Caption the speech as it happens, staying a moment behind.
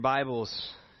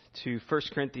Bibles to 1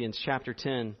 Corinthians chapter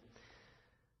 10.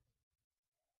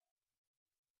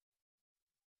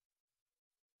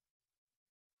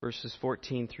 Verses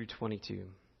 14 through 22.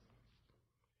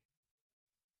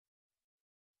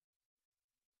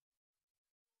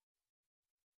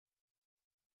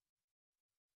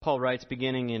 Paul writes,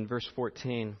 beginning in verse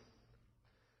 14,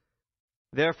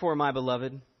 "Therefore, my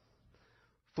beloved,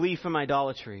 flee from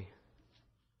idolatry.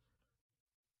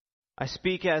 I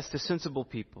speak as to sensible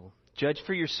people. Judge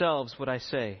for yourselves what I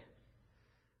say.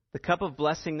 The cup of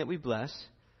blessing that we bless,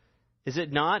 is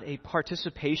it not a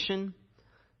participation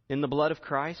in the blood of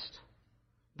Christ?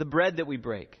 The bread that we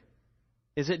break,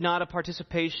 is it not a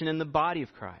participation in the body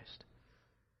of Christ?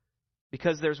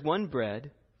 Because there's one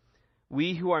bread,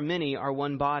 we who are many are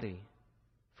one body,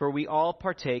 for we all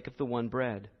partake of the one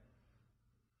bread.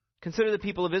 Consider the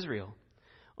people of Israel.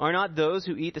 Are not those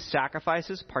who eat the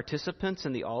sacrifices participants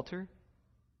in the altar?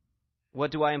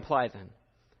 What do I imply then?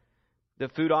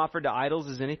 That food offered to idols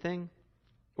is anything?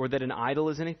 Or that an idol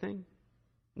is anything?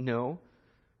 No.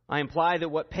 I imply that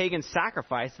what pagans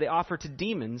sacrifice, they offer to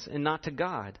demons and not to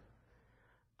God.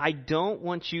 I don't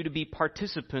want you to be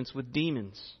participants with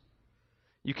demons.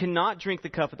 You cannot drink the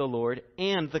cup of the Lord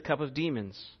and the cup of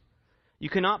demons. You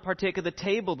cannot partake of the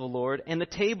table of the Lord and the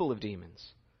table of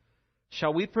demons.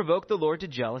 Shall we provoke the Lord to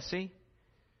jealousy?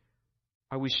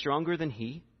 Are we stronger than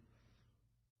He?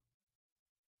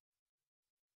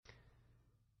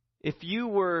 If you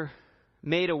were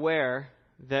made aware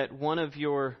that one of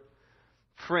your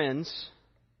friends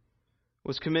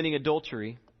was committing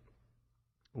adultery,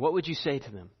 what would you say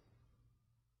to them?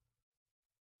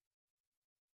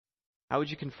 How would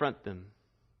you confront them?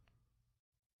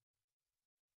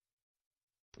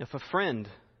 If a friend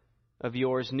of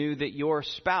yours knew that your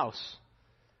spouse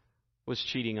was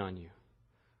cheating on you,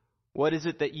 what is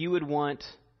it that you would want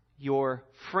your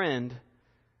friend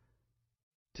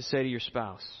to say to your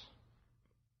spouse?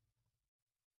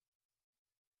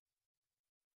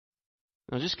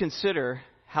 Now just consider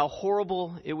how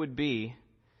horrible it would be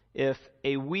if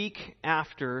a week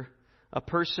after a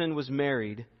person was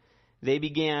married, they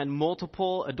began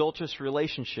multiple adulterous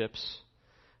relationships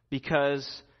because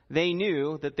they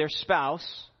knew that their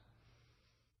spouse,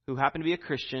 who happened to be a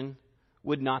Christian,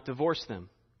 would not divorce them.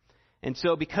 And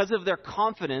so because of their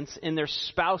confidence in their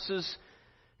spouse's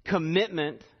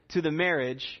commitment to the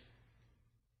marriage,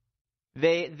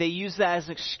 they use that as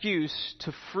an excuse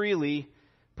to freely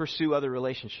pursue other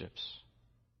relationships.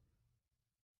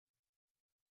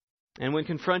 And when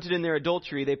confronted in their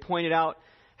adultery, they pointed out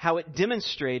how it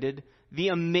demonstrated the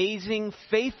amazing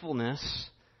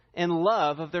faithfulness and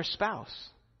love of their spouse.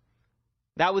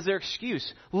 That was their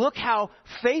excuse. Look how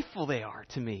faithful they are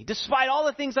to me, despite all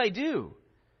the things I do.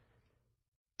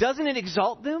 Doesn't it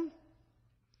exalt them?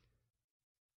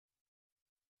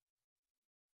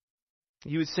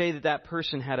 You would say that that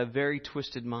person had a very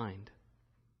twisted mind,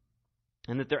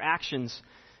 and that their actions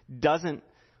doesn't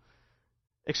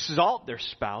exalt their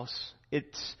spouse.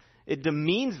 It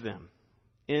demeans them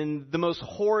in the most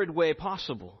horrid way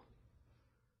possible.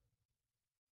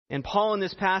 And Paul in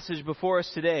this passage before us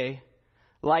today,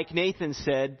 like Nathan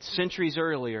said centuries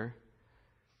earlier,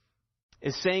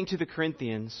 is saying to the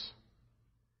Corinthians,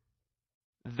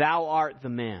 "Thou art the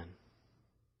man."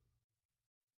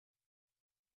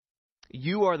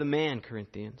 You are the man,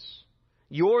 Corinthians.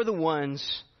 You're the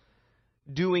ones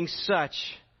doing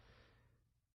such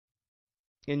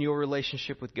in your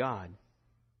relationship with God.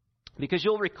 Because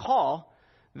you'll recall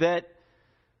that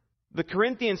the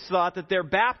Corinthians thought that their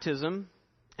baptism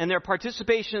and their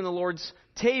participation in the Lord's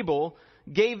table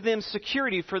gave them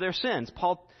security for their sins.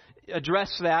 Paul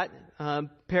addressed that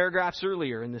paragraphs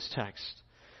earlier in this text.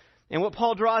 And what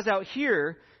Paul draws out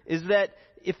here is that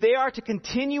if they are to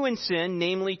continue in sin,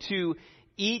 namely to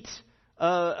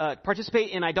participate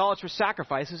in idolatrous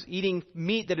sacrifices, eating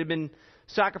meat that had been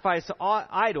sacrificed to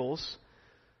idols,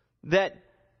 that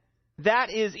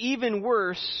is even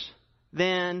worse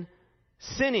than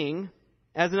sinning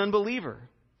as an unbeliever.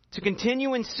 To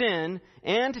continue in sin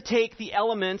and to take the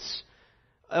elements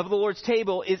of the Lord's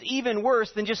table is even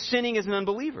worse than just sinning as an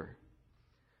unbeliever.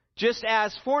 Just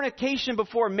as fornication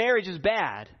before marriage is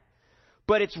bad,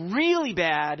 but it's really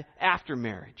bad after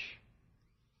marriage.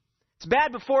 It's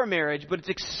bad before marriage, but it's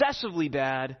excessively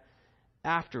bad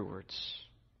afterwards.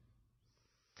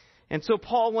 And so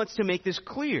Paul wants to make this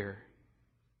clear.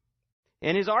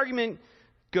 And his argument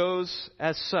goes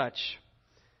as such.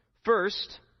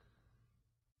 First,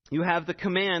 you have the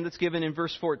command that's given in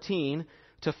verse 14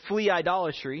 to flee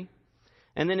idolatry.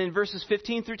 And then in verses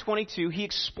 15 through 22, he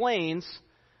explains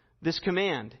this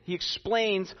command. He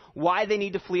explains why they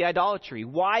need to flee idolatry,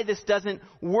 why this doesn't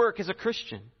work as a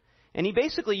Christian. And he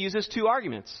basically uses two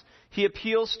arguments. He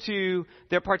appeals to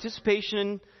their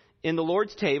participation in the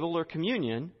Lord's table or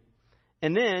communion,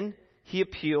 and then he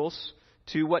appeals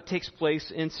to what takes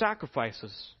place in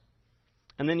sacrifices.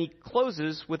 And then he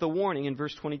closes with a warning in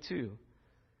verse 22.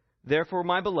 Therefore,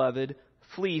 my beloved,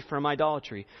 flee from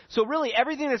idolatry. So really,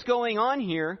 everything that's going on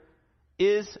here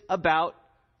is about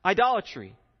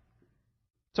idolatry.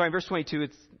 Sorry, in verse 22,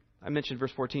 I mentioned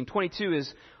verse 14. 22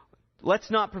 is,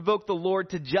 let's not provoke the Lord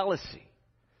to jealousy.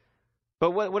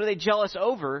 But what are they jealous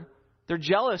over? They're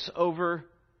jealous over,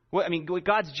 what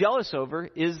God's jealous over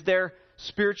is their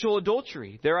spiritual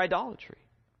adultery, their idolatry.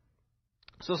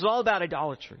 So it's all about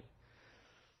idolatry.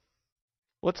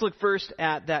 Let's look first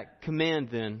at that command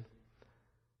then.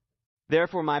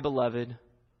 Therefore, my beloved,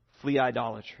 flee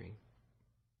idolatry.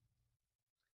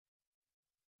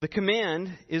 The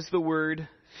command is the word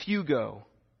fugo,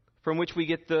 from which we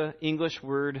get the English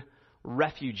word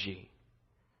refugee.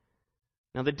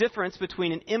 Now, the difference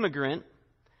between an immigrant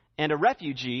and a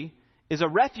refugee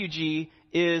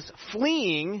is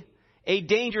fleeing a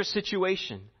dangerous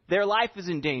situation. Their life is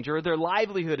in danger, or their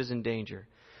livelihood is in danger.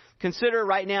 Consider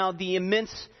right now the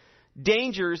immense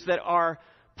dangers that are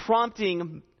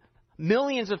prompting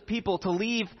millions of people to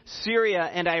leave Syria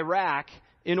and Iraq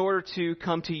in order to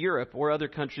come to Europe or other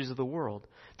countries of the world.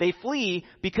 They flee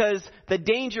because the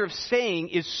danger of staying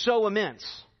is so immense.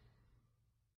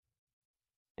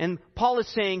 And Paul is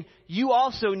saying, you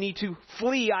also need to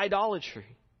flee idolatry.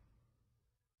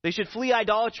 They should flee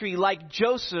idolatry like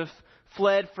Joseph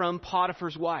fled from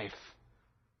Potiphar's wife.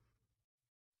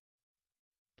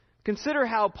 Consider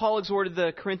how Paul exhorted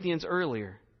the Corinthians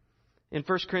earlier in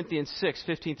 1 Corinthians 6,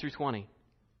 15 through 20.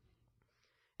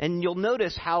 And you'll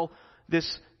notice how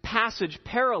this passage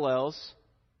parallels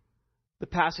the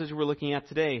passage we're looking at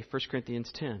today, 1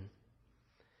 Corinthians 10.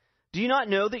 Do you not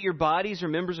know that your bodies are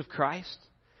members of Christ?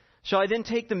 Shall I then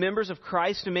take the members of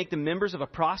Christ and make them members of a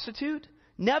prostitute?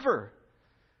 Never.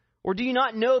 Or do you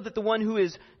not know that the one who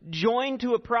is joined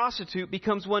to a prostitute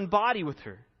becomes one body with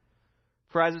her?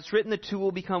 For as it's written, the two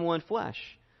will become one flesh.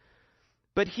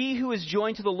 But he who is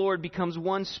joined to the Lord becomes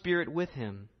one spirit with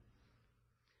him.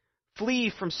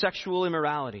 Flee from sexual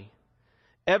immorality.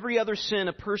 Every other sin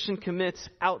a person commits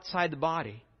outside the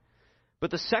body.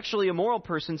 But the sexually immoral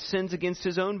person sins against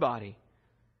his own body.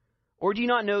 Or do you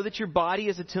not know that your body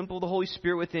is a temple of the Holy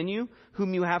Spirit within you,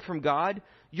 whom you have from God?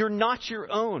 You're not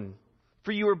your own,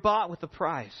 for you were bought with a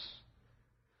price.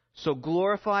 So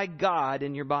glorify God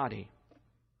in your body.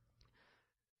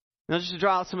 Now, just to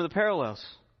draw out some of the parallels.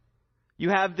 You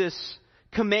have this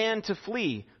command to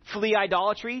flee. Flee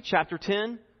idolatry, chapter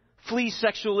 10. Flee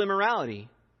sexual immorality,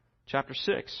 chapter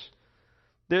 6.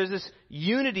 There's this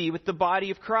unity with the body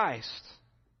of Christ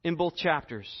in both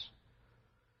chapters.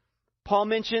 Paul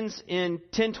mentions in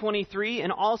 10:23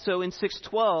 and also in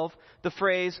 6:12 the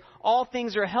phrase, all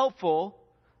things are helpful,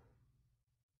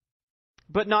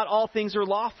 but not all things are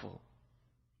lawful.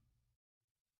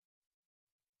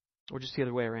 Or just the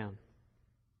other way around.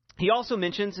 He also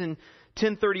mentions in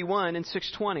 10:31 and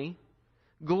 6:20,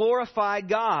 glorify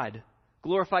God.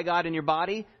 Glorify God in your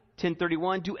body.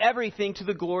 10:31, do everything to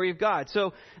the glory of God.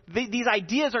 So these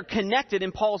ideas are connected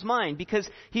in Paul's mind because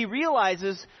he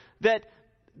realizes that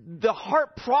the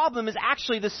heart problem is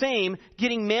actually the same,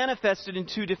 getting manifested in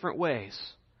two different ways.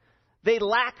 They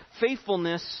lack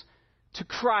faithfulness to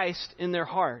Christ in their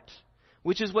heart,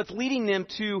 which is what's leading them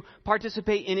to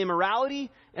participate in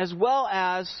immorality as well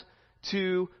as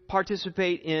to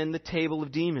participate in the table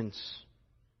of demons.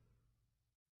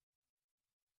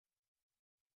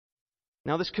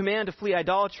 Now, this command to flee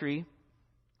idolatry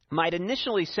might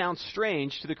initially sound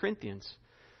strange to the Corinthians.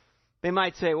 They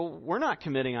might say, well, we're not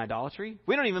committing idolatry.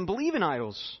 We don't even believe in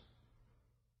idols.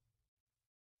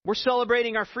 We're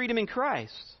celebrating our freedom in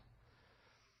Christ.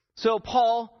 So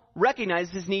Paul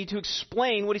recognizes his need to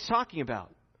explain what he's talking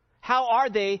about. How are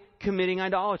they committing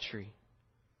idolatry?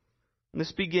 And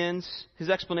his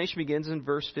explanation begins in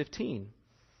verse 15.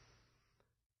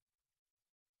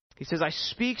 He says, I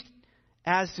speak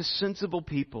as to sensible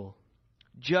people.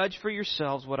 Judge for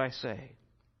yourselves what I say.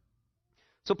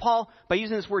 So Paul, by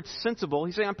using this word sensible,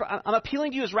 he's saying, I'm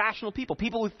appealing to you as rational people,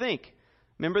 people who think.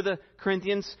 Remember, the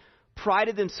Corinthians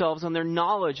prided themselves on their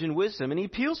knowledge and wisdom, and he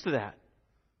appeals to that.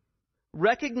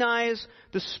 Recognize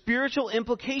the spiritual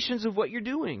implications of what you're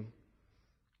doing.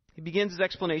 He begins his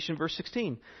explanation, verse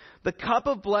 16. The cup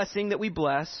of blessing that we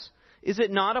bless, is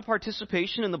it not a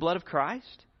participation in the blood of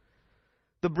Christ?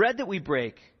 The bread that we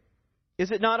break, is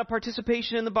it not a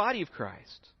participation in the body of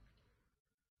Christ?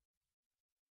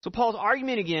 So Paul's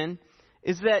argument again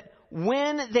is that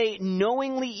when they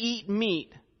knowingly eat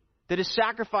meat that is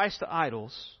sacrificed to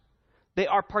idols, they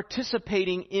are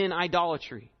participating in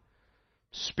idolatry,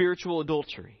 spiritual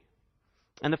adultery.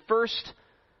 And the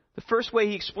first way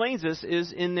he explains this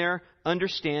is in their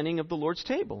understanding of the Lord's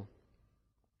table.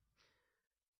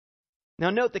 Now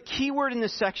note, the key word in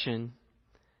this section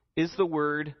is the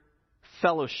word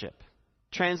fellowship,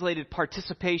 translated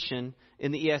participation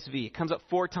in the ESV. It comes up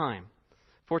four times.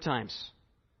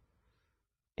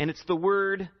 And it's the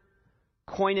word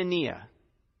koinonia.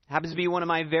 It happens to be one of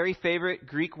my very favorite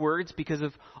Greek words because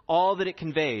of all that it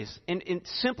conveys. And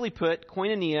simply put,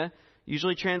 koinonia,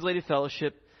 usually translated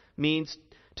fellowship, means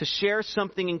to share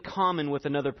something in common with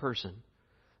another person.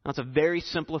 Now, it's a very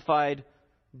simplified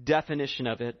definition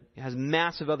of it. It has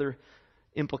massive other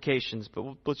implications,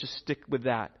 but let's just stick with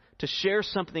that. To share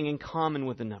something in common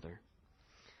with another.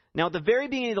 Now, at the very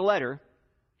beginning of the letter,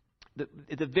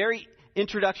 at the very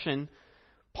introduction,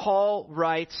 Paul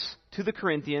writes to the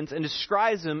Corinthians and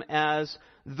describes them as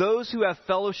those who have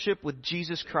fellowship with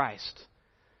Jesus Christ.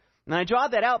 And I draw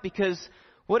that out because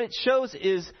what it shows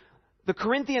is the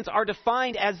Corinthians are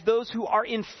defined as those who are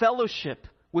in fellowship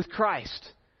with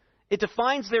Christ. It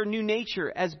defines their new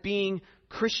nature as being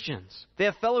Christians. They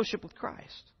have fellowship with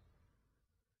Christ.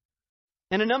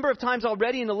 And a number of times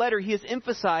already in the letter, he has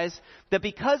emphasized that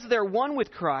because they're one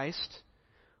with Christ,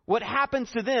 what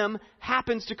happens to them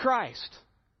happens to Christ.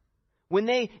 When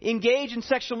they engage in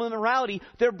sexual immorality,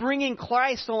 they're bringing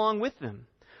Christ along with them.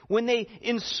 When they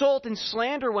insult and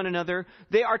slander one another,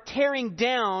 they are tearing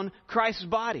down Christ's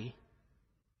body.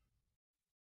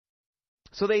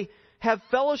 So they have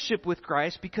fellowship with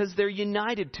Christ because they're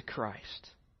united to Christ.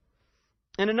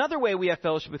 And another way we have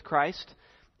fellowship with Christ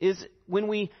is when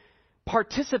we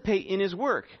participate in His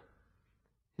work.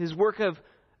 His work of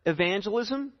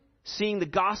evangelism, seeing the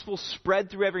gospel spread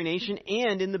through every nation,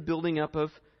 and in the building up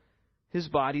of His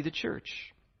body, the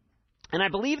church. And I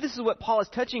believe this is what Paul is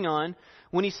touching on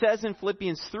when he says in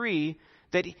Philippians 3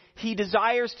 that he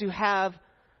desires to have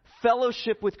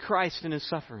fellowship with Christ in His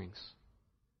sufferings.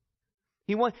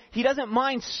 He doesn't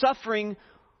mind suffering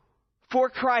for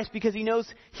Christ because he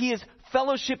knows he is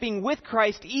fellowshipping with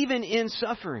Christ even in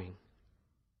suffering.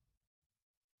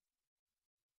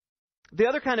 The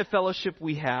other kind of fellowship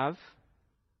we have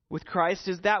with Christ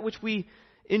is that which we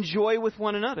enjoy with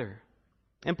one another.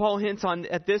 And Paul hints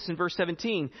at this in verse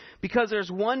 17. Because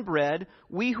there's one bread,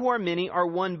 we who are many are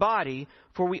one body,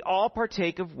 for we all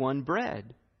partake of one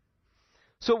bread.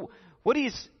 So what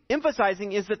he's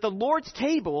emphasizing is that the Lord's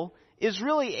table is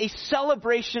really a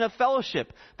celebration of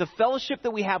fellowship. The fellowship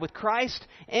that we have with Christ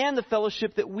and the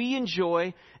fellowship that we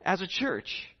enjoy as a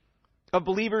church of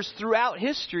believers throughout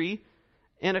history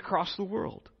and across the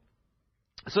world.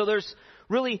 So there's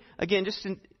really, again, just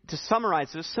to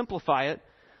summarize this, simplify it,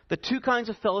 the two kinds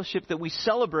of fellowship that we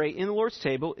celebrate in the Lord's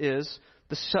table is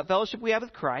the fellowship we have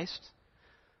with Christ.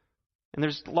 And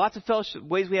there's lots of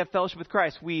ways we have fellowship with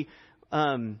Christ. We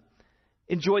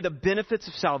enjoy the benefits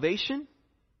of salvation.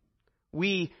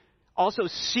 We also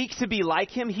seek to be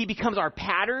like Him. He becomes our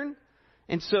pattern.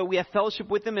 And so we have fellowship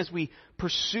with Him as we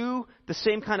pursue the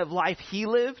same kind of life He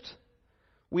lived.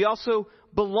 We also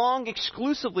belong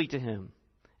exclusively to Him.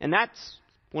 And that's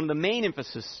one of the main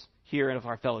emphasis here of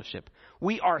our fellowship.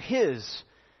 We are His.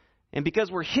 And because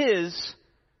we're His,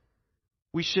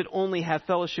 we should only have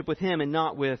fellowship with Him and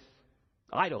not with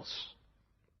idols.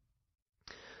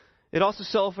 It also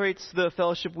celebrates the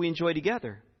fellowship we enjoy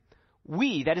together.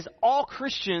 We, that is all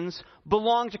Christians,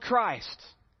 belong to Christ.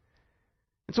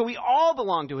 And so we all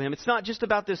belong to Him. It's not just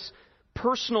about this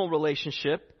personal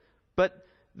relationship, but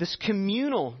this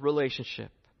communal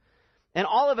relationship. And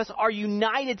all of us are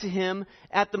united to Him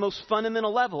at the most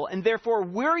fundamental level. And therefore,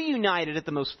 we're united at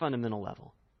the most fundamental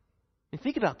level. And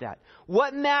think about that.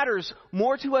 What matters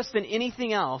more to us than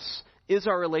anything else is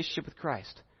our relationship with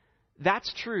Christ.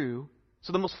 That's true.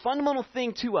 So the most fundamental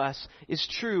thing to us is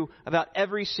true about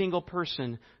every single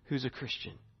person who's a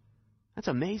Christian. That's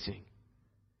amazing.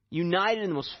 United in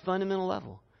the most fundamental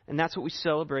level. And that's what we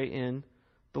celebrate in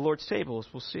the Lord's table,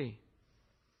 as we'll see.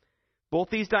 Both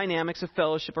these dynamics of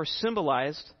fellowship are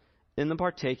symbolized in the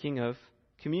partaking of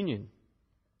communion.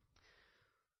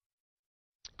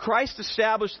 Christ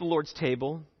established the Lord's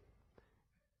table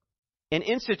and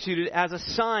instituted it as a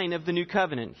sign of the new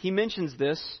covenant. He mentions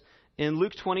this in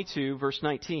Luke 22, verse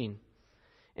 19.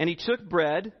 And He took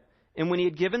bread, and when He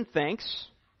had given thanks,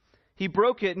 He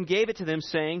broke it and gave it to them,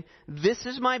 saying, "This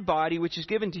is my body, which is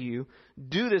given to you.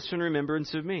 Do this in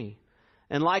remembrance of me."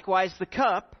 And likewise the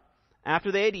cup,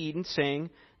 after they had eaten, saying,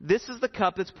 "This is the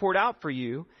cup that's poured out for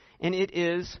you, and it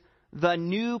is the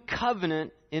new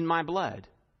covenant in my blood."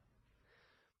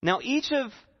 Now,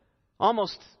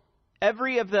 almost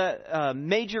every of the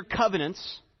major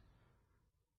covenants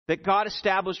that God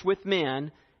established with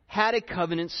man had a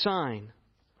covenant sign.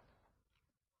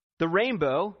 The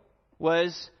rainbow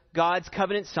was God's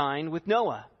covenant sign with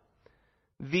Noah.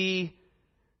 The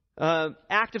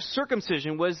act of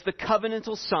circumcision was the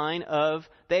covenantal sign of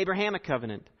the Abrahamic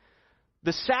covenant.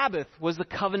 The Sabbath was the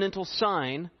covenantal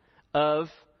sign of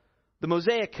the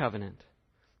Mosaic covenant.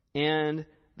 And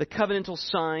the covenantal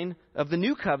sign of the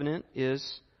new covenant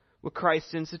is what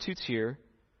Christ institutes here,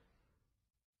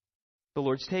 the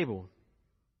Lord's table.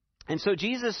 And so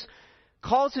Jesus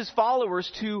calls his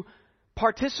followers to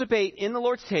participate in the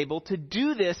Lord's table, to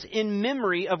do this in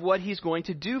memory of what he's going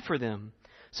to do for them.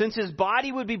 Since his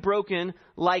body would be broken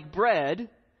like bread,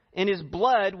 and his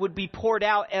blood would be poured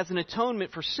out as an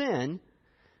atonement for sin,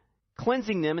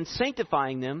 cleansing them and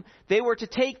sanctifying them, they were to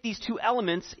take these two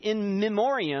elements in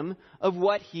memoriam of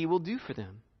what he will do for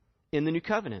them in the new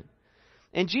covenant.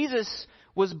 And Jesus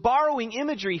was borrowing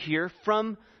imagery here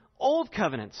from old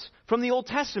covenants, from the Old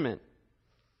Testament.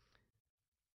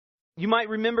 You might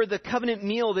remember the covenant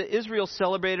meal that Israel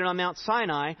celebrated on Mount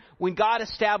Sinai when God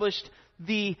established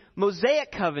the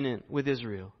Mosaic covenant with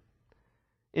Israel.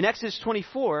 In Exodus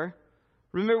 24,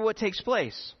 remember what takes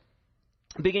place.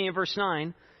 Beginning in verse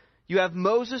 9, you have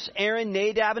Moses, Aaron,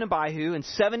 Nadab, and Abihu, and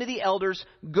 7 of the elders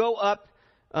go up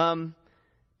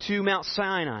to Mount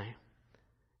Sinai.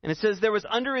 And it says, there was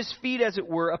under his feet, as it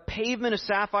were, a pavement of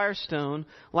sapphire stone,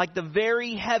 like the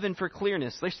very heaven for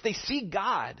clearness. They see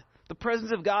God, the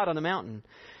presence of God on the mountain.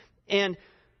 And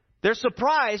they're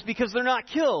surprised because they're not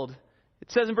killed.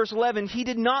 It says in verse 11, he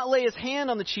did not lay his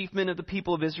hand on the chief men of the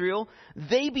people of Israel.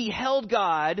 They beheld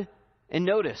God, and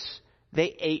notice,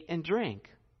 they ate and drank.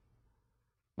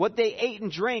 What they ate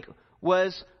and drank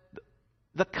was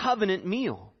the covenant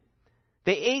meal.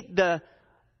 They ate the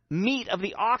meat of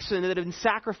the oxen that had been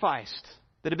sacrificed,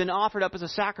 that had been offered up as a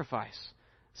sacrifice,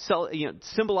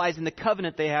 symbolizing the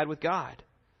covenant they had with God.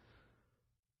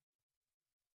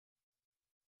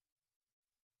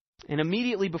 And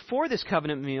immediately before this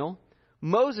covenant meal,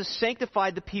 Moses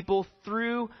sanctified the people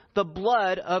through the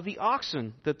blood of the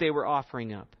oxen that they were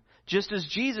offering up, just as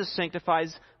Jesus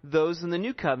sanctifies those in the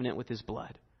new covenant with his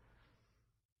blood.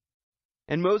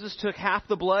 And Moses took half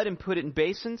the blood and put it in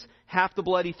basins. Half the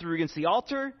blood he threw against the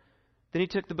altar. Then he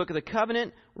took the book of the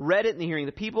covenant, read it in the hearing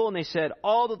of the people, and they said,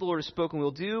 all that the Lord has spoken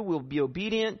we'll do, we'll be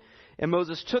obedient. And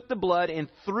Moses took the blood and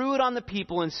threw it on the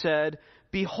people and said,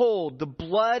 behold, the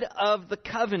blood of the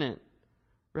covenant.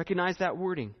 Recognize that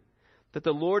wording. That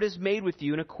the Lord has made with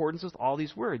you in accordance with all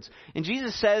these words. And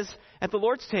Jesus says at the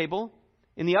Lord's table,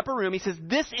 in the upper room, he says,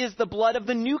 this is the blood of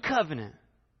the new covenant,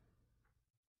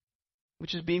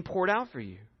 which is being poured out for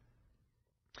you.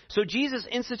 So Jesus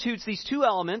institutes these two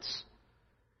elements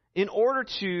in order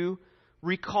to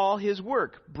recall his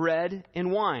work, bread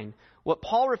and wine, what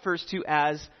Paul refers to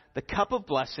as the cup of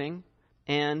blessing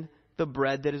and the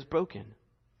bread that is broken.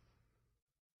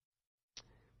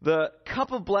 The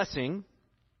cup of blessing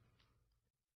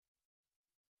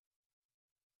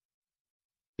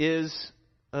is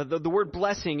the word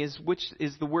blessing is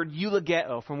the word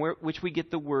eulogeo, from which we get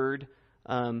the word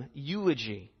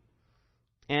eulogy.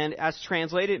 And as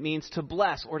translated, it means to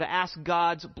bless or to ask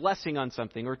God's blessing on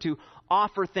something or to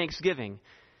offer thanksgiving.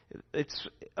 It's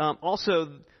also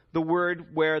the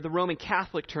word where the Roman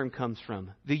Catholic term comes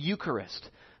from, the Eucharist.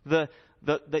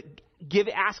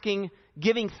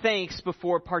 Giving thanks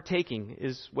before partaking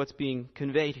is what's being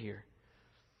conveyed here.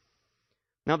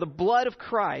 Now, the blood of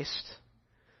Christ,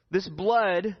 this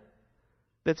blood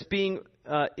that's being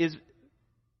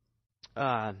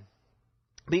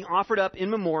offered up in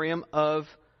memoriam of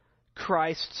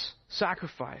Christ's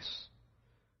sacrifice.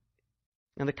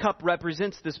 And the cup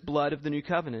represents this blood of the new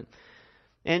covenant.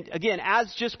 And again,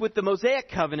 as just with the Mosaic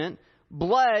covenant,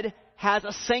 blood has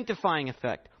a sanctifying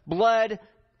effect. Blood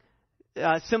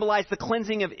symbolized the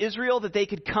cleansing of Israel, that they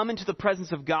could come into the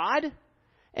presence of God.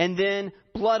 And then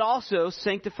blood also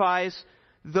sanctifies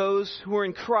those who are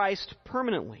in Christ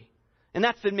permanently. And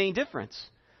that's the main difference.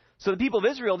 So the people of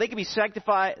Israel, they could be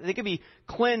sanctified, they could be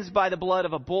cleansed by the blood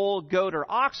of a bull, goat, or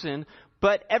oxen,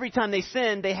 but every time they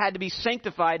sinned, they had to be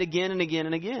sanctified again and again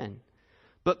and again.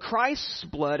 But Christ's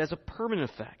blood has a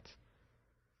permanent effect.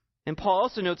 And Paul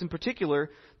also notes in particular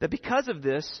that because of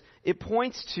this, it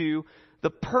points to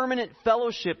the permanent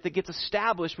fellowship that gets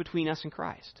established between us and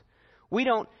Christ. We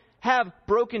don't have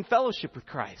broken fellowship with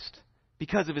Christ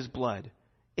because of his blood.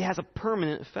 It has a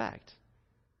permanent effect.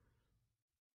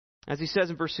 As he says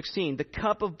in verse 16, the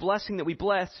cup of blessing that we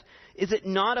bless, is it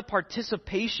not a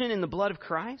participation in the blood of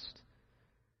Christ?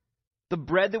 The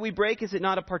bread that we break, is it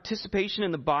not a participation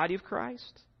in the body of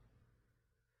Christ?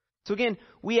 So again,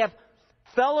 we have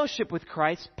fellowship with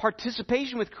Christ,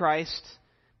 participation with Christ,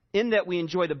 in that we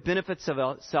enjoy the benefits of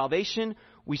salvation,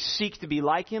 we seek to be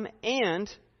like Him, and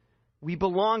we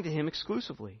belong to Him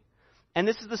exclusively. And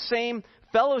this is the same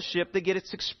fellowship that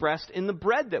gets expressed in the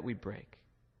bread that we break.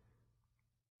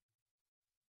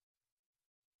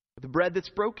 The bread that's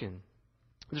broken.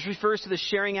 This refers to the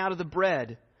sharing out of the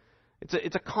bread.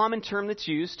 It's a common term that's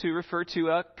used to refer to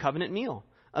a covenant meal,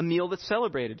 a meal that's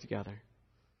celebrated together.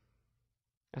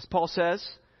 As Paul says,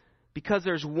 because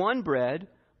there's one bread,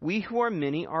 we who are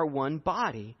many are one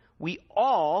body. We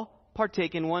all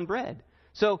partake in one bread.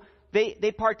 So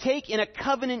they partake in a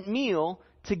covenant meal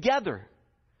together.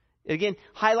 It again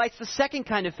highlights the second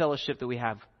kind of fellowship that we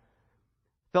have.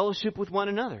 Fellowship with one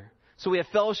another. So we have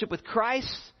fellowship with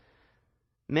Christ,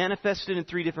 manifested in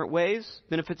three different ways.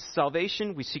 Benefits of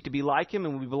salvation. We seek to be like Him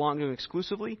and we belong to Him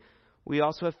exclusively. We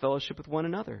also have fellowship with one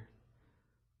another.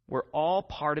 We're all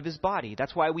part of His body.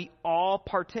 That's why we all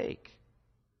partake.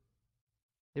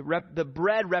 The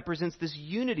bread represents this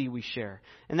unity we share.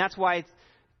 And that's why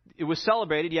it was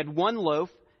celebrated. You had one loaf,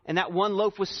 and that one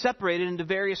loaf was separated into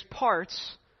various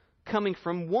parts coming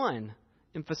from one,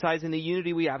 emphasizing the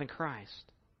unity we have in Christ.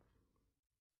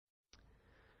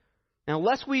 Now,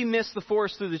 lest we miss the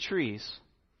forest through the trees,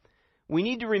 we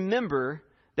need to remember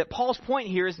that Paul's point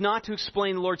here is not to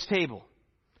explain the Lord's table.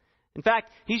 In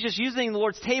fact, he's just using the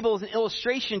Lord's table as an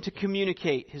illustration to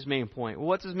communicate his main point. Well,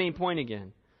 what's his main point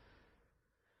again?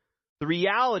 The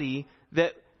reality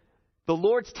that the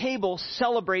Lord's table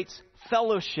celebrates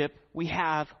fellowship we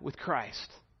have with Christ.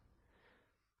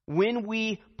 When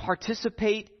we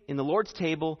participate in the Lord's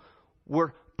table,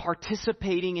 we're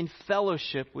participating in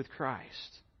fellowship with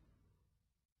Christ.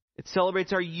 It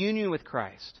celebrates our union with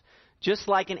Christ. Just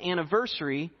like an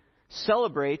anniversary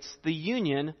celebrates the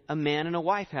union a man and a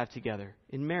wife have together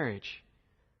in marriage.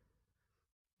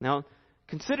 Now,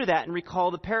 consider that and recall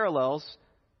the parallels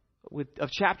of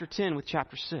chapter 10 with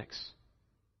chapter 6.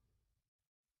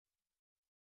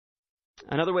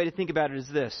 Another way to think about it is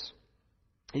this.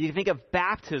 You can think of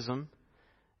baptism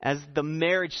as the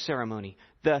marriage ceremony,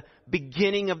 the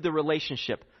beginning of the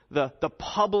relationship, the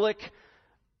public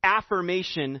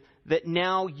affirmation that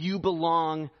now you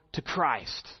belong to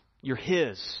Christ. You're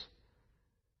His.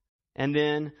 And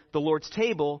then the Lord's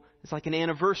table is like an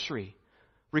anniversary,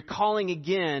 recalling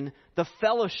again the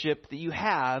fellowship that you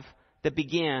have that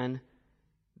began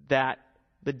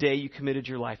the day you committed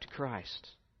your life to Christ.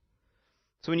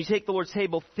 So when you take the Lord's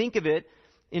table, think of it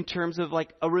in terms of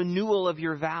like a renewal of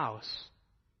your vows.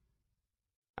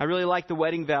 I really like the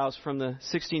wedding vows from the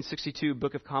 1662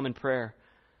 Book of Common Prayer.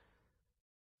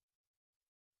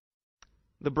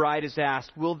 The bride is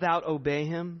asked, "Wilt thou obey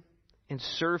Him and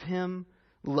serve Him,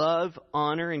 love,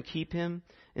 honor, and keep Him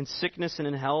in sickness and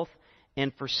in health,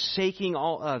 and forsaking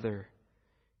all other,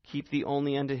 keep thee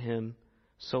only unto Him,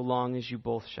 so long as you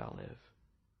both shall live."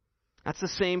 That's the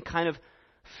same kind of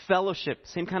fellowship,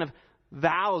 same kind of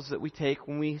vows that we take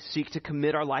when we seek to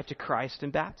commit our life to Christ in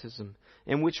baptism,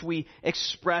 in which we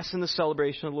express in the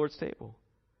celebration of the Lord's table.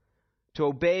 To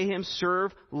obey Him,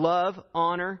 serve, love,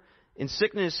 honor, in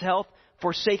sickness, health,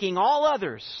 forsaking all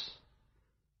others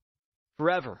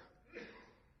forever.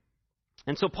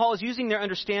 And so Paul is using their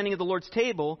understanding of the Lord's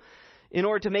table in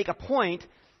order to make a point,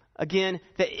 again,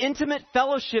 that intimate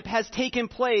fellowship has taken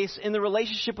place in the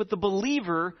relationship with the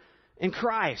believer in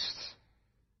Christ.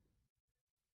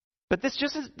 But this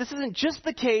isn't just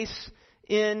the case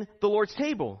in the Lord's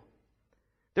table.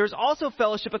 There's also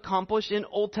fellowship accomplished in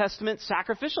Old Testament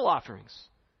sacrificial offerings.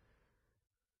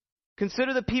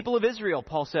 Consider the people of Israel,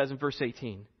 Paul says in verse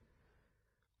 18.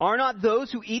 Are not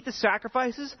those who eat the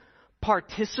sacrifices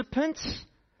participants,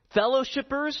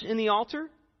 fellowshippers in the altar?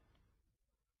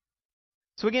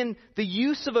 So again, the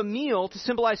use of a meal to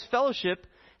symbolize fellowship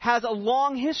has a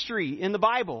long history in the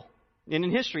Bible, and in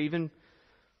history, even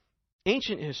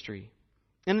ancient history.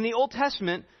 And in the Old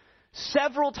Testament,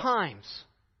 several times,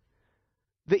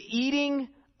 the eating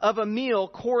of a meal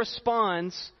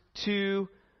corresponds to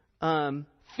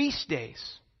feast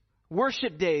days,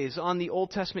 worship days on the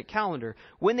Old Testament calendar.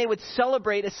 When they would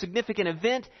celebrate a significant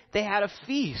event, they had a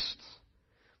feast.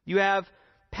 You have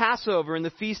Passover and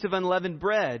the Feast of Unleavened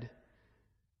Bread.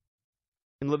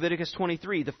 In Leviticus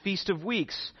 23, the Feast of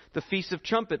Weeks, the Feast of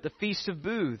Trumpet, the Feast of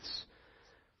Booths.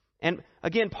 And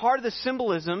again, part of the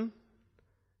symbolism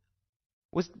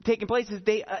was taking place is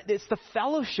it's the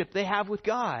fellowship they have with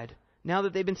God now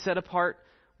that they've been set apart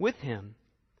with Him.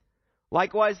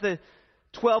 Likewise, the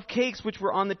 12 cakes which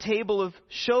were on the table of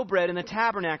showbread in the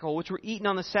tabernacle, which were eaten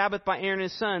on the Sabbath by Aaron and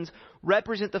his sons,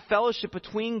 represent the fellowship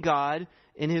between God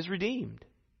and His redeemed.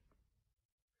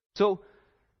 So,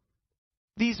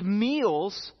 These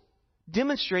meals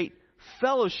demonstrate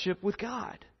fellowship with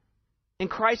God. And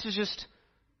Christ is just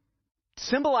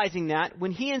symbolizing that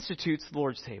when he institutes the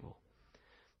Lord's table.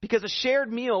 Because a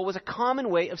shared meal was a common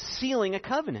way of sealing a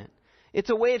covenant. It's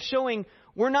a way of showing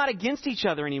we're not against each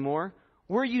other anymore.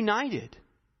 We're united.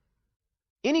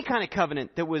 Any kind of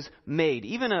covenant that was made,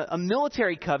 even a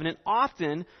military covenant,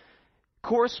 often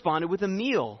corresponded with a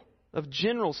meal of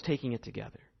generals taking it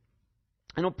together.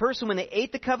 And a person, when they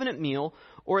ate the covenant meal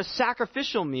or a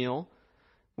sacrificial meal,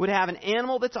 would have an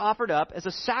animal that's offered up as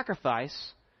a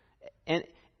sacrifice and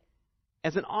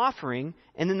as an offering,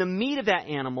 and then the meat of that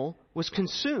animal was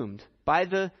consumed by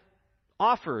the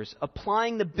offerers,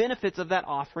 applying the benefits of that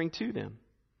offering to them.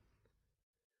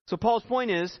 So Paul's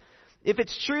point is, if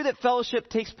it's true that fellowship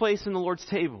takes place in the Lord's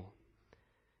table,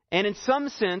 and in some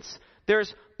sense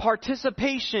there's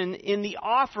participation in the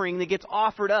offering that gets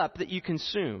offered up that you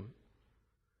consume,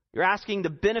 you're asking the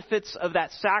benefits of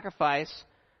that sacrifice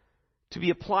to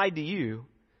be applied to you.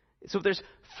 So if there's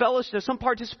fellowship, there's some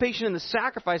participation in the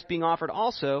sacrifice being offered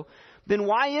also, then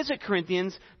why is it,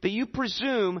 Corinthians, that you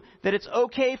presume that it's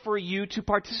okay for you to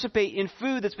participate in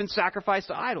food that's been sacrificed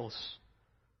to idols?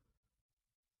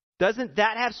 Doesn't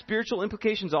that have spiritual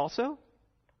implications also?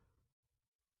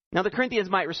 Now the Corinthians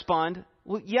might respond,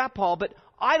 well, yeah, Paul, but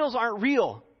idols aren't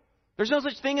real. There's no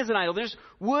such thing as an idol. There's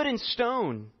wood and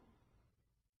stone.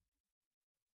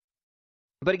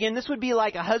 But again, this would be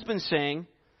like a husband saying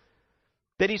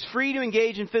that he's free to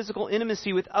engage in physical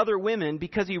intimacy with other women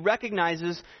because he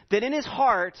recognizes that in his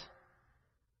heart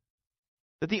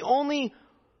that the only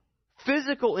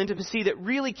physical intimacy that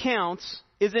really counts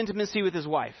is intimacy with his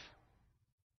wife.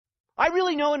 I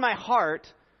really know in my heart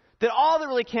that all that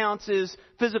really counts is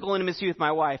physical intimacy with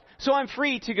my wife. So I'm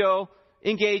free to go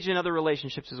engage in other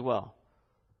relationships as well.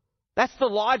 That's the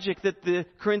logic that the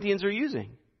Corinthians are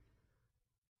using.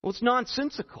 Well, it's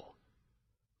nonsensical.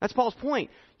 That's Paul's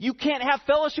point. You can't have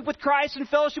fellowship with Christ and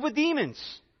fellowship with demons.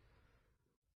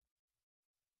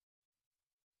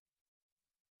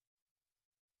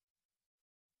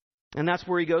 And that's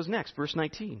where he goes next, verse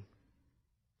 19.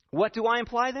 What do I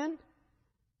imply then?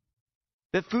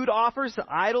 That food offers to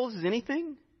idols is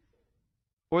anything?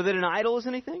 Or that an idol is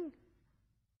anything?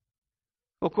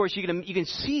 Well, of course, you can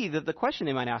see that the question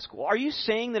they might ask, well, are you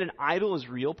saying that an idol is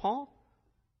real, Paul?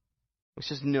 He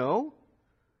says, no.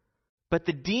 But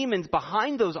the demons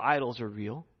behind those idols are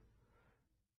real.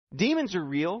 Demons are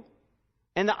real.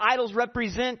 And the idols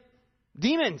represent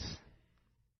demons.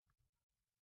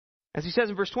 As he says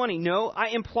in verse 20, no, I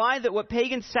imply that what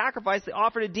pagans sacrifice they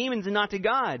offer to demons and not to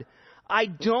God. I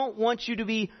don't want you to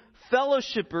be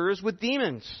fellowshippers with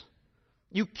demons.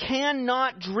 You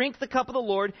cannot drink the cup of the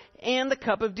Lord and the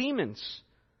cup of demons.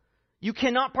 You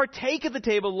cannot partake of the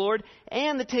table of the Lord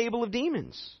and the table of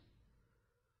demons.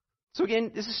 So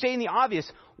again, this is stating the obvious.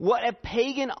 What a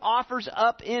pagan offers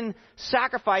up in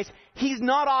sacrifice, he's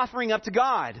not offering up to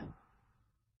God.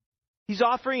 He's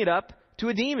offering it up to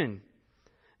a demon.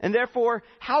 And therefore,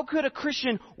 how could a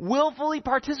Christian willfully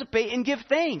participate and give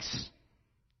thanks?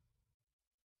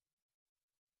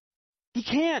 He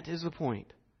can't, is the point.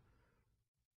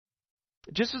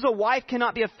 Just as a wife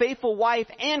cannot be a faithful wife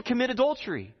and commit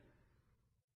adultery,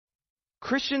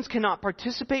 Christians cannot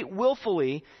participate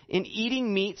willfully in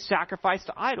eating meat sacrificed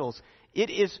to idols.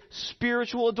 It is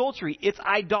spiritual adultery. It's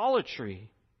idolatry.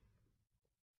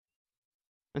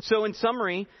 And so in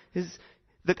summary,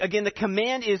 the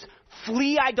command is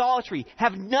flee idolatry.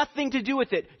 Have nothing to do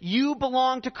with it. You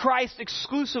belong to Christ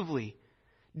exclusively.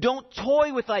 Don't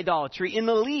toy with idolatry in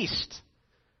the least.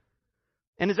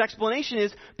 And his explanation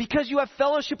is, because you have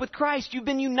fellowship with Christ, you've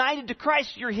been united to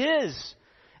Christ, you're his.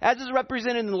 As is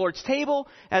represented in the Lord's table,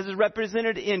 as is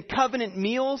represented in covenant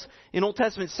meals, in Old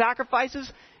Testament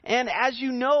sacrifices, and as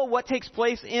you know what takes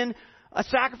place in a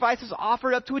sacrifice is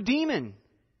offered up to a demon.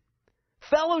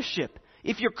 Fellowship.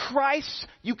 If you're Christ's,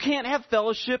 you can't have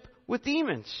fellowship with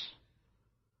demons.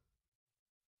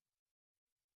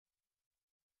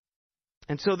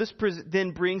 And so this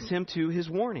then brings him to his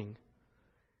warning.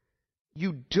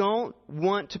 You don't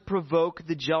want to provoke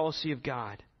the jealousy of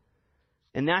God.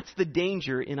 And that's the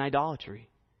danger in idolatry.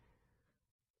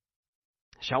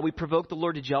 Shall we provoke the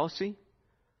Lord to jealousy?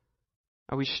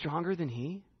 Are we stronger than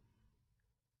he?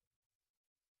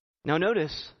 Now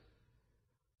notice,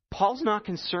 Paul's not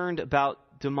concerned about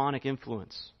demonic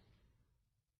influence,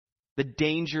 the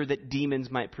danger that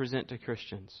demons might present to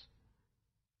Christians.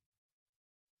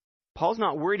 Paul's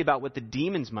not worried about what the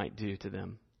demons might do to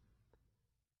them,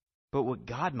 but what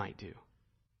God might do.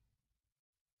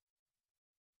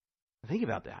 Think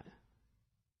about that.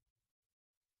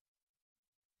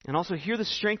 And also hear the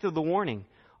strength of the warning.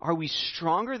 Are we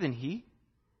stronger than he?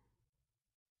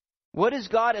 What is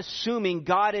God assuming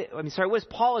what is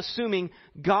Paul assuming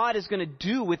God is going to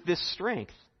do with this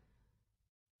strength?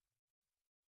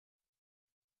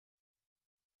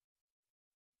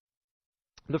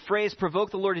 The phrase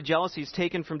provoke the Lord to jealousy is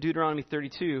taken from Deuteronomy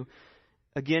 32,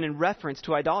 again in reference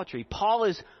to idolatry. Paul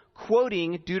is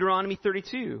quoting Deuteronomy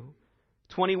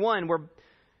 32:21, where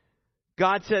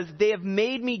God says, they have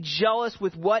made me jealous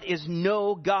with what is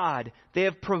no God. They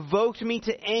have provoked me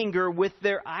to anger with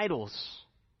their idols.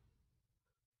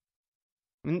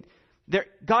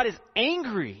 God is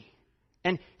angry,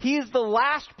 and He is the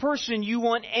last person you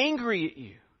want angry at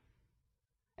you.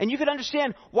 And you could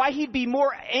understand why He'd be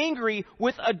more angry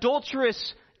with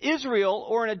adulterous Israel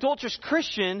or an adulterous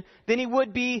Christian than He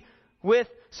would be with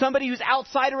somebody who's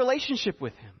outside a relationship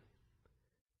with Him.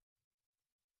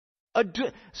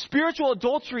 Spiritual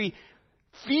adultery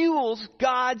fuels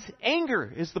God's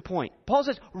anger, is the point. Paul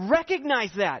says,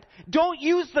 recognize that. Don't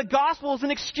use the gospel as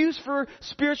an excuse for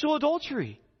spiritual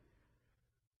adultery.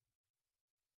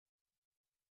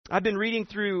 I've been reading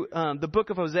through the book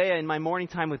of Hosea in my morning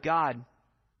time with God.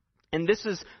 And this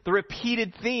is the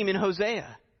repeated theme in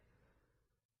Hosea.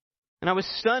 And I was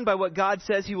stunned by what God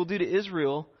says He will do to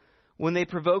Israel when they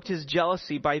provoked His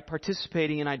jealousy by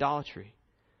participating in idolatry.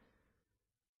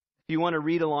 If you want to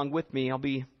read along with me, I'll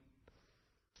be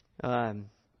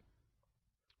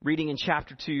reading in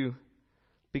chapter 2,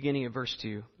 beginning at verse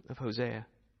 2 of Hosea.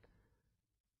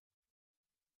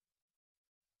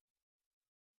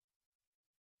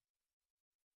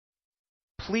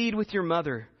 Plead with your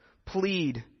mother,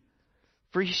 plead,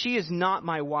 for she is not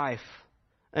my wife,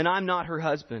 and I'm not her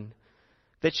husband,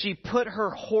 that she put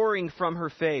her whoring from her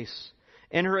face,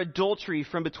 and her adultery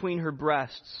from between her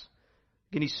breasts.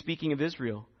 Again, he's speaking of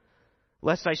Israel.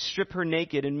 Lest I strip her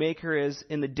naked and make her as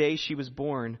in the day she was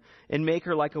born, and make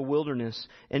her like a wilderness,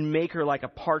 and make her like a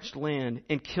parched land,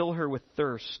 and kill her with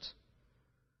thirst.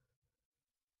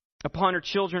 Upon her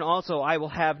children also I will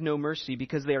have no mercy,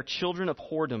 because they are children of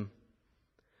whoredom.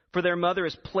 For their mother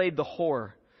has played the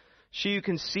whore. She who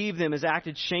conceived them has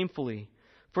acted shamefully.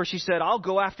 For she said, I'll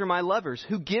go after my lovers,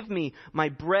 who give me my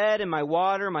bread and my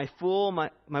water, my wool,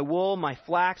 my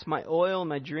flax, my oil, and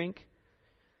my drink.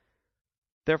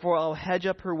 Therefore I'll hedge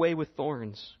up her way with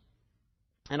thorns,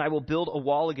 and I will build a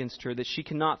wall against her, that she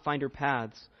cannot find her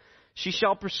paths. She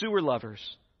shall pursue her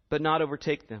lovers, but not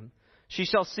overtake them. She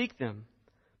shall seek them,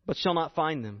 but shall not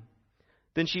find them.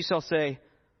 Then she shall say,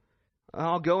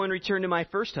 I'll go and return to my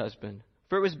first husband,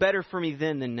 for it was better for me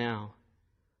then than now.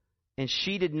 And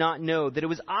she did not know that it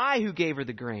was I who gave her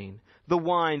the grain, the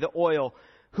wine, the oil,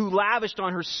 who lavished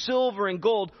on her silver and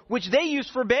gold, which they used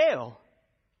for Baal.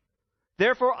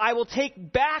 Therefore I will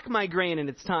take back my grain in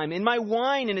its time, and my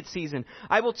wine in its season.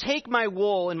 I will take my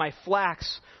wool and my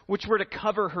flax, which were to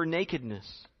cover her nakedness.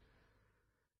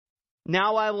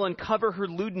 Now I will uncover her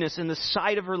lewdness in the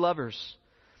sight of her lovers,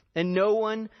 and no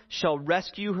one shall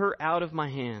rescue her out of my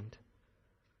hand.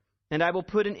 And I will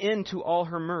put an end to all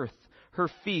her mirth, her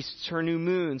feasts, her new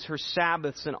moons, her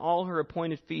Sabbaths, and all her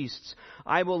appointed feasts.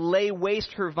 I will lay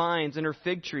waste her vines and her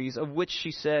fig trees, of which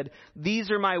she said, these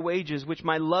are my wages, which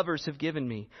my lovers have given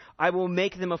me. I will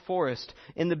make them a forest,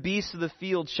 and the beasts of the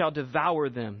field shall devour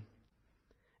them.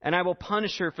 And I will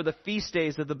punish her for the feast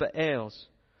days of the Baals,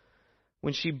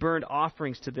 when she burned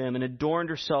offerings to them, and adorned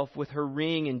herself with her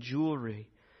ring and jewelry,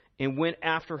 and went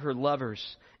after her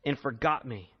lovers, and forgot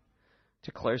me,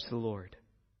 declares the Lord.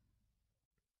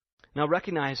 Now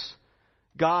recognize,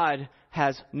 God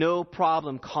has no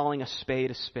problem calling a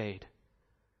spade.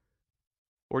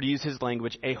 Or to use His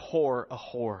language, a whore a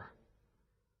whore.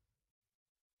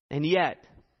 And yet,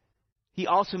 He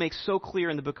also makes so clear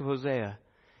in the book of Hosea,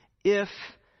 if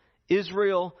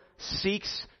Israel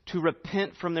seeks to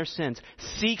repent from their sins,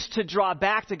 seeks to draw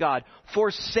back to God,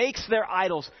 forsakes their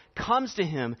idols, comes to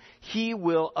Him, He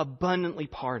will abundantly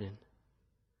pardon.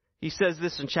 He says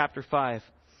this in chapter 5.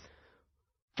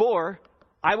 For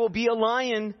I will be a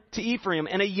lion to Ephraim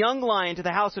and a young lion to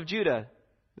the house of Judah.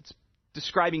 It's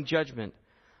describing judgment.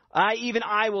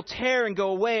 I will tear and go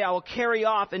away. I will carry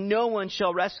off, and no one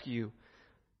shall rescue.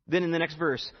 Then in the next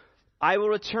verse, I will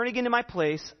return again to my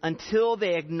place until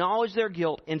they acknowledge their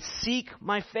guilt and seek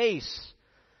my face,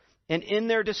 and in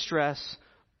their distress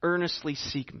earnestly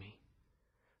seek me.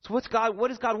 So what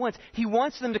does God want? He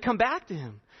wants them to come back to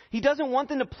Him. He doesn't want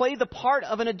them to play the part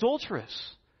of an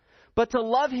adulteress, but to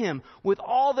love Him with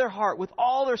all their heart, with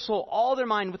all their soul, all their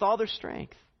mind, with all their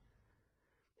strength.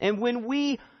 And when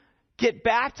we get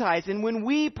baptized and when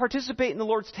we participate in the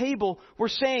Lord's table, we're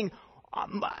saying,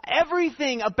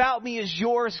 everything about me is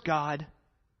yours, God.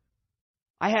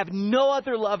 I have no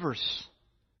other lovers,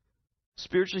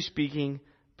 spiritually speaking,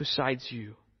 besides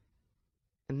you.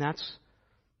 And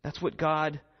that's what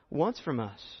God wants from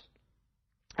us.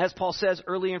 As Paul says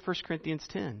earlier in 1 Corinthians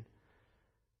 10,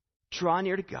 draw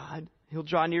near to God, He'll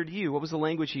draw near to you. What was the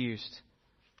language he used?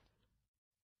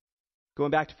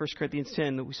 Going back to 1 Corinthians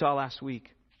 10 that we saw last week.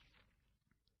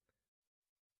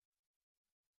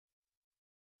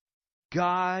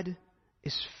 God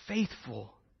is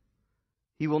faithful.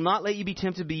 He will not let you be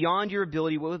tempted beyond your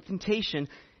ability. With temptation,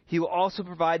 He will also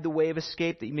provide the way of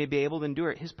escape that you may be able to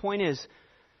endure it. His point is,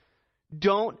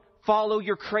 don't follow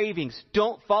your cravings.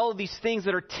 Don't follow these things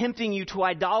that are tempting you to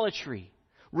idolatry.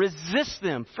 Resist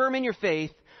them. Firm in your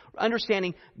faith,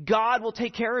 understanding God will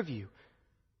take care of you.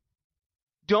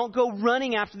 Don't go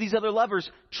running after these other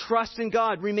lovers. Trust in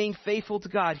God. Remain faithful to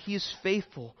God. He is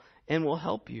faithful and will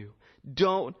help you.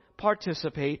 Don't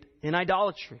participate in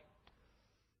idolatry.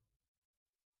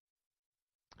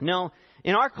 Now,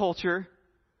 in our culture,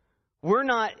 we're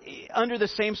not under the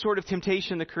same sort of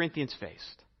temptation the Corinthians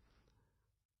faced.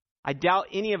 I doubt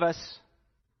any of us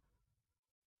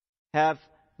have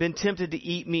been tempted to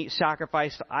eat meat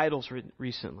sacrificed to idols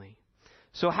recently.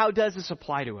 So how does this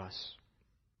apply to us?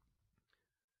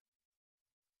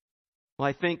 Well,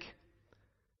 I think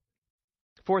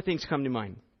 4 things come to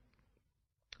mind.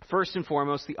 First and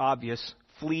foremost, the obvious,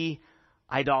 flee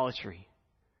idolatry.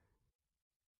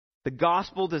 The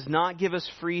gospel does not give us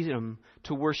freedom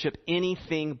to worship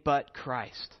anything but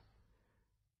Christ.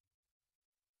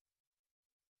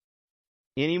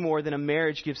 Any more than a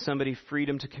marriage gives somebody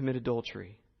freedom to commit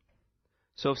adultery.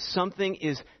 So if something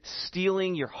is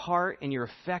stealing your heart and your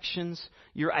affections,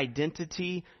 your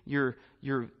identity,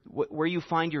 where you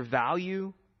find your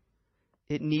value,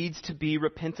 it needs to be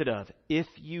repented of. If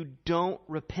you don't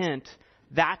repent,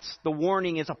 that's the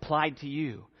warning is applied to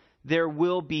you. There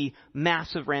will be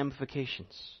massive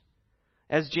ramifications.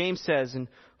 As James says in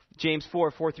James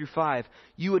 4:4-5,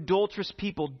 you adulterous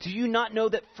people, do you not know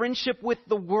that friendship with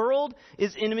the world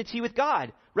is enmity with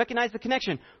God? Recognize the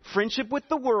connection. Friendship with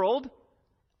the world,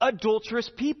 adulterous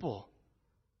people.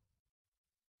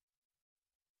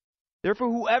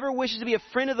 Therefore, whoever wishes to be a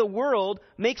friend of the world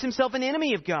makes himself an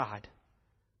enemy of God.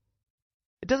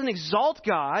 It doesn't exalt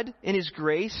God in His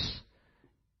grace.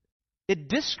 It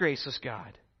disgraces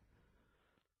God.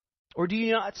 Or do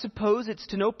you not suppose it's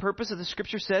to no purpose that the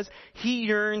Scripture says He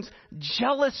yearns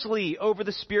jealously over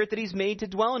the Spirit that He's made to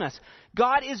dwell in us?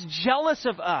 God is jealous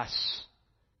of us.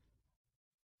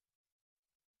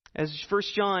 As 1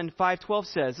 John 5:12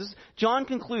 says, John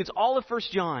concludes all of 1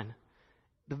 John.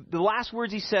 The last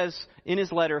words he says in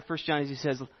his letter of 1 John is he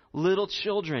says, little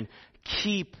children,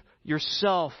 keep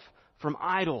yourself from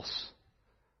idols.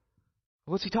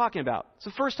 What's he talking about? It's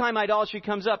the first time idolatry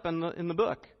comes up in the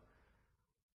book.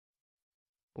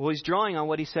 Well, he's drawing on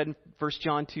what he said in 1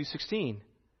 John 2:16.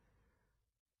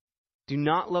 Do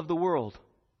not love the world,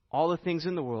 all the things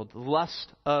in the world, the lust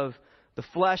of the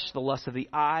flesh, the lust of the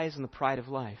eyes, and the pride of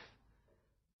life.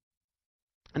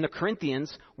 And the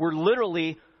Corinthians were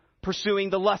literally pursuing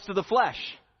the lust of the flesh,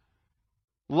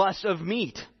 lust of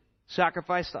meat,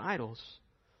 sacrificed to idols.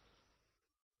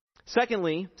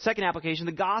 Secondly, second application,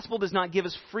 the gospel does not give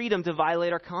us freedom to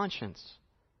violate our conscience.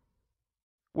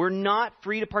 We're not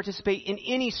free to participate in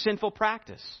any sinful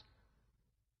practice.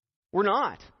 We're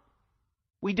not.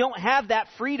 We don't have that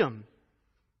freedom.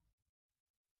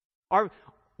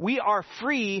 We are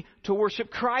free to worship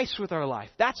Christ with our life.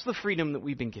 That's the freedom that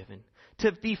we've been given.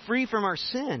 To be free from our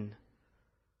sin.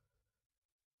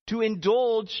 To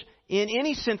indulge in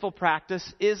any sinful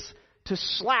practice is to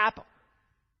slap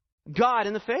God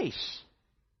in the face.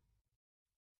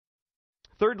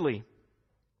 Thirdly,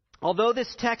 although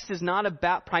this text is not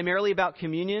primarily about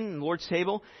communion and Lord's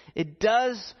table, it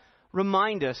does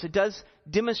remind us, it does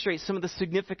demonstrate some of the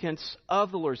significance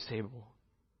of the Lord's table.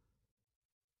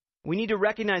 We need to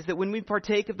recognize that when we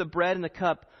partake of the bread and the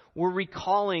cup, we're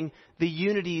recalling the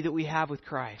unity that we have with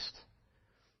Christ.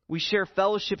 We share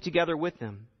fellowship together with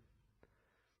Him.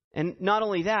 And not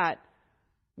only that,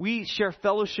 we share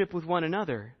fellowship with one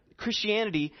another.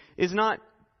 Christianity is not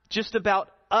just about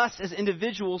us as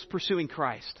individuals pursuing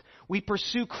Christ. We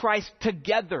pursue Christ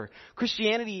together.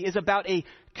 Christianity is about a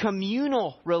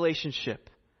communal relationship.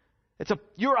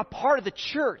 You're a part of the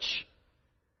church.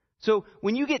 So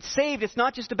when you get saved, it's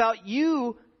not just about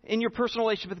you and your personal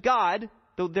relationship with God,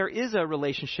 though there is a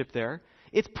relationship there.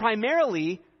 It's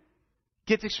primarily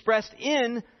gets expressed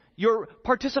in your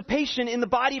participation in the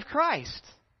body of Christ.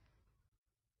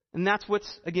 And that's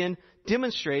what's, again,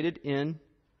 demonstrated in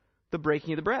the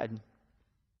breaking of the bread.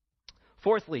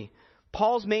 Fourthly,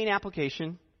 Paul's main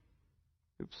application.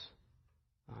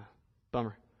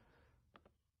 Bummer.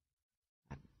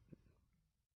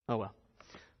 Oh well.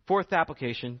 Fourth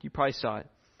application, you probably saw it.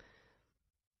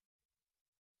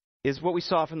 is what we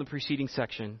saw from the preceding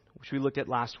section, which we looked at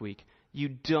last week. You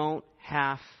don't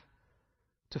have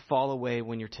to fall away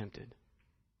when you're tempted.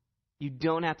 You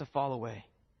don't have to fall away.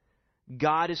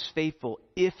 God is faithful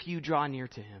if you draw near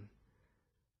to Him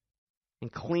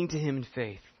and cling to Him in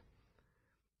faith.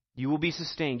 You will be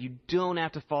sustained. You don't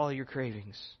have to follow your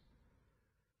cravings.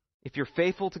 If you're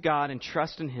faithful to God and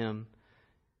trust in Him,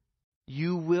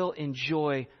 you will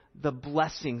enjoy the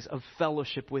blessings of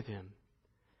fellowship with Him.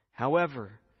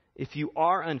 However, if you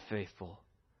are unfaithful,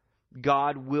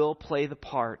 God will play the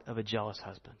part of a jealous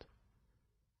husband.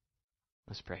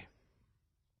 Let's pray.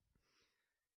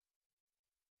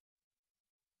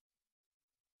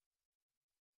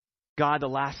 God, the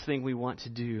last thing we want to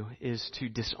do is to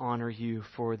dishonor You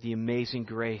for the amazing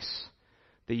grace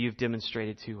that You've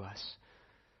demonstrated to us.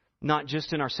 Not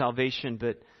just in our salvation,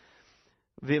 but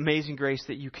the amazing grace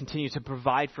that You continue to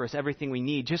provide for us everything we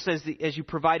need. Just as You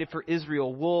provided for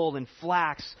Israel wool and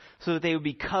flax so that they would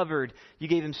be covered. You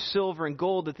gave them silver and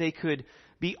gold that they could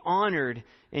be honored,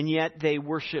 and yet they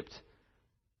worshipped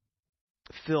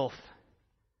filth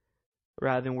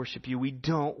rather than worship You. We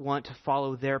don't want to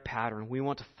follow their pattern. We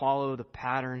want to follow the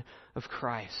pattern of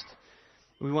Christ.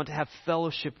 We want to have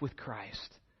fellowship with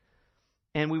Christ.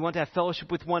 And we want to have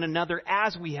fellowship with one another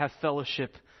as we have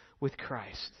fellowship with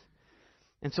Christ.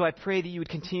 And so I pray that You would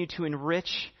continue to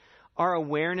enrich our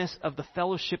awareness of the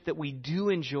fellowship that we do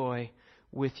enjoy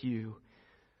with You.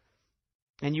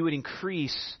 And You would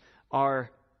increase our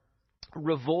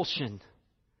revulsion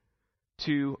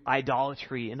to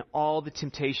idolatry and all the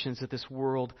temptations that this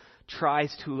world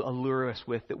tries to allure us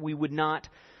with, that we would not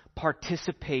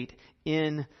participate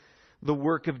in the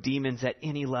work of demons at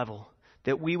any level,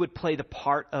 that we would play the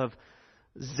part of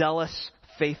zealous,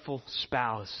 faithful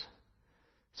spouses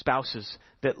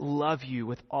that love You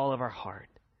with all of our heart.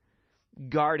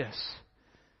 Guard us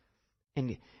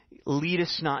and lead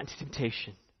us not into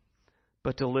temptation,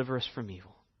 but deliver us from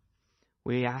evil.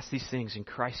 We ask these things in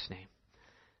Christ's name.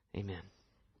 Amen.